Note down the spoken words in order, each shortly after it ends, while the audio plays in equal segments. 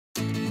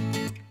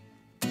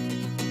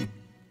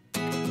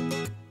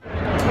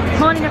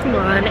morning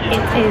everyone,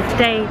 it is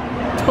day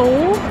 4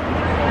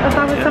 of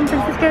our San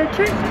Francisco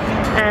trip.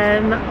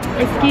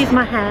 Excuse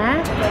my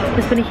hair,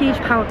 there's been a huge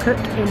power cut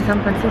in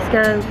San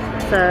Francisco,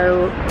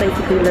 so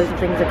basically loads of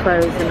things are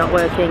closed and not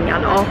working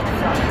and off,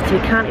 so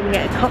we can't even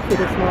get a coffee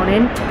this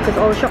morning because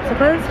all the shops are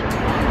closed.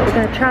 But we're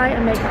going to try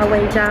and make our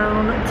way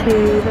down to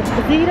the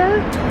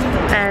casino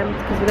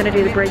because we're going to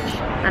do the bridge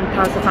and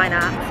Palace of Fine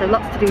Arts. So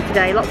lots to do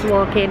today, lots of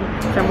walking.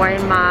 So I'm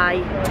wearing my,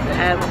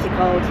 what's it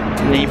called?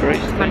 Knee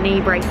brace. My knee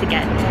brace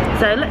again.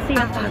 So let's see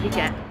how far we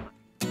get.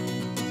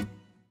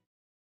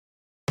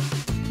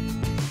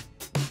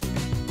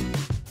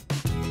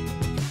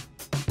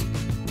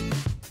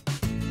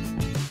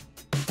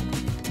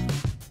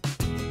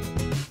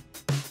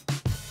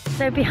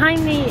 So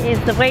behind me is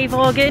the wave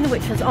organ,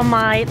 which was on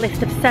my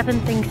list of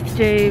 7 things to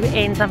do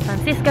in San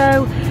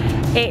Francisco.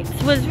 It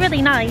was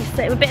really nice.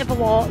 It was a bit of a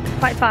walk,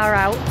 quite far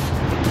out,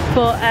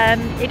 but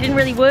it didn't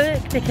really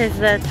work because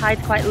the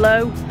tide's quite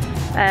low,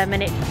 and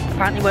it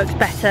apparently works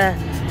better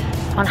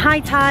on high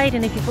tide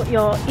and if you put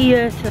your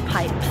ear to the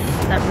pipes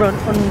that run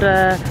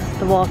under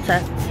the water.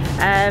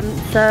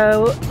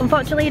 So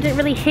unfortunately I didn't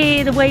really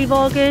hear the wave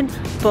organ,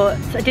 but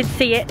I did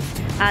see it,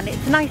 and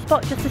it's a nice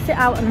spot just to sit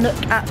out and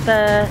look at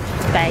the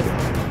bay.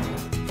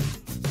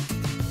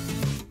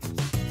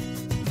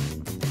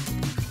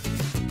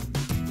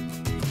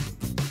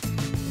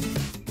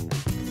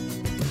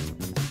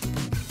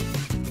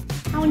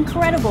 How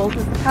incredible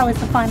does the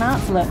Palace of Fine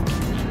Arts look?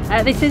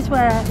 This is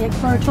where the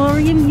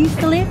Exploratorium used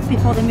to live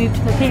before they moved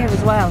to the pier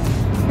as well.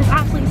 It's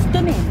absolutely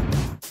stunning.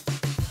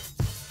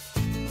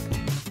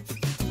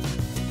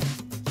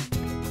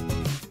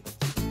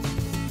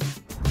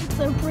 It's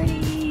so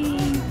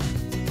pretty.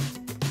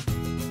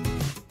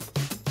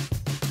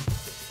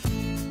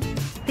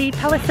 The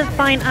Palace of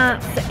Fine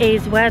Arts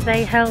is where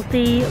they held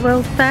the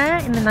World Fair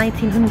in the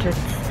 1900s,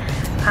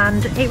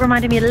 and it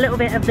reminded me a little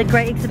bit of the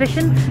Great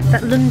Exhibition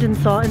that London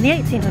saw in the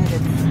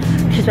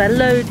 1800s, which is where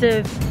loads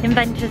of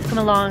inventors come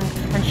along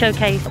and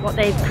showcase what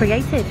they've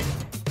created.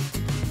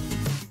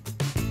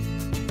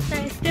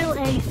 There's still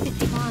a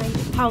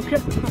citywide power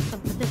cut across San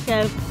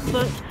Francisco,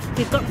 but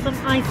we've got some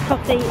iced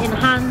coffee in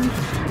hand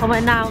and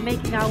we're now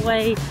making our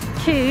way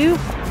to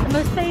the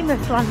most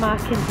famous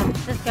landmark in San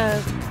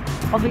Francisco,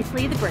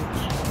 obviously the bridge.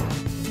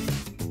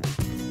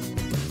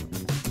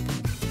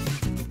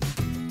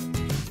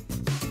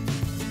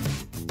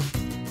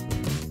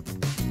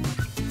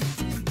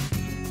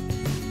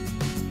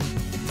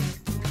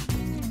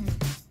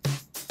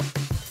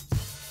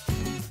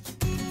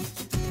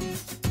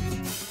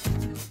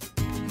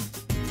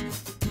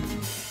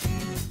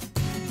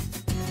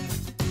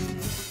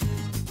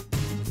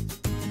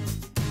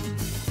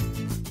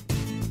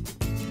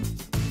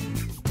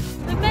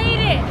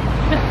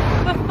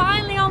 We're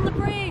finally on the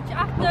bridge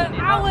after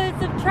hours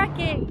of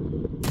trekking.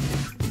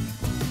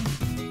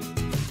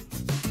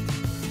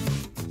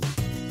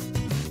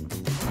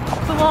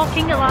 We're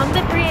walking along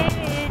the bridge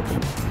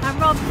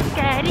and Rob's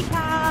scaredy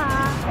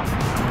car.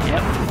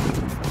 Yep.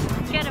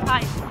 Get a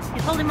bite.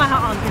 He's holding my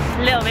hat on because it's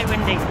a little bit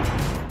windy.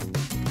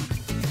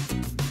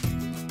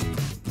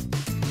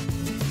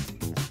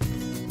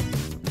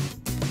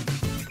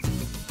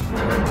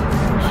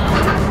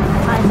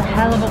 That is a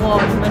hell of a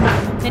walk and we're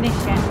not even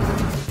finished yet.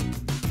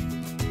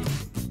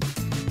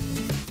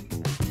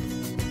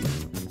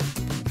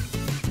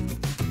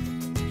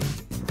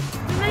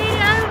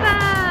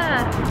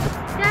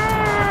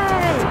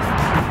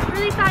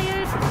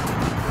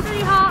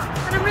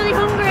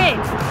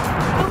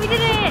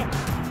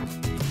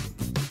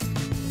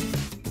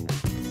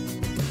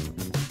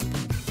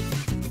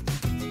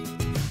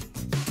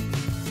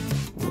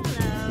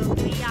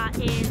 We are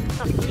in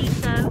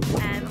Sausalito,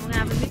 and we're going to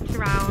have a mooch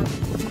around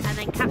and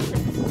then catch the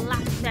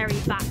last ferry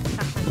back to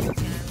San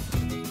Francisco.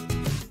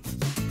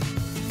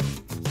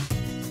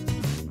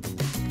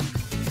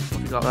 What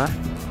have you got there?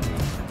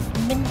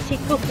 Minty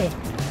cookie,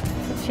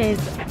 which is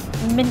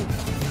mint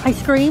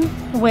ice cream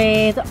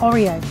with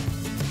Oreo.